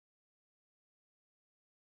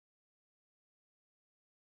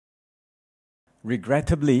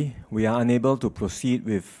Regrettably, we are unable to proceed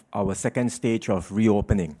with our second stage of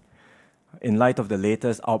reopening in light of the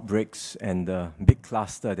latest outbreaks and the big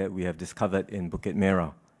cluster that we have discovered in Bukit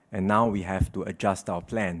Merah. And now we have to adjust our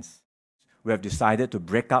plans. We have decided to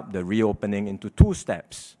break up the reopening into 2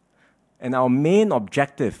 steps. And our main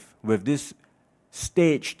objective with this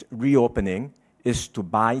staged reopening is to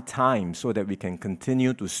buy time so that we can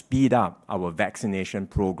continue to speed up our vaccination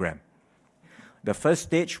program. The first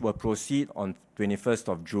stage will proceed on 21st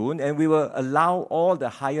of June, and we will allow all the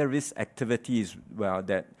higher risk activities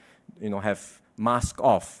that have mask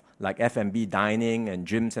off, like F&B dining and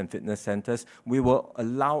gyms and fitness centers. We will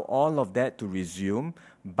allow all of that to resume,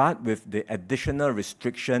 but with the additional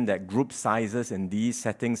restriction that group sizes in these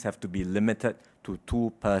settings have to be limited to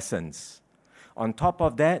 2 persons. On top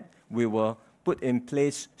of that, we will put in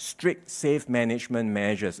place strict safe management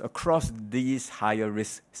measures across these higher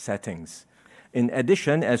risk settings. In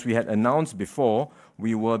addition, as we had announced before,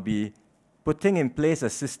 we will be putting in place a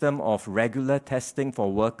system of regular testing for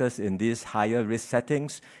workers in these higher risk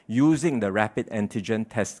settings using the rapid antigen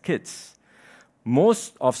test kits.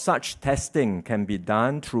 Most of such testing can be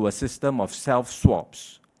done through a system of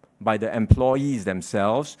self-swabs by the employees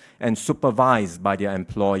themselves and supervised by their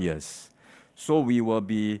employers. So we will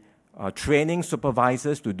be training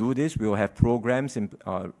supervisors to do this. We will have programs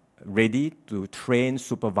ready to train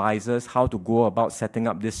supervisors how to go about setting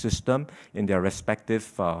up this system in their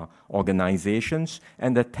respective organizations,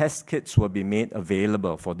 and the test kits will be made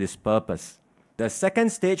available for this purpose. The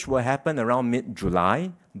second stage will happen around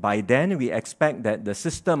mid-July. By then, we expect that the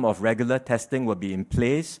system of regular testing will be in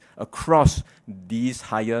place across these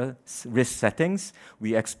higher risk settings.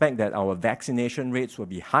 We expect that our vaccination rates will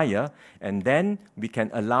be higher, and then we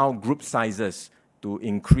can allow group sizes to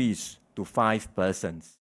increase to 5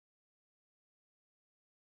 persons.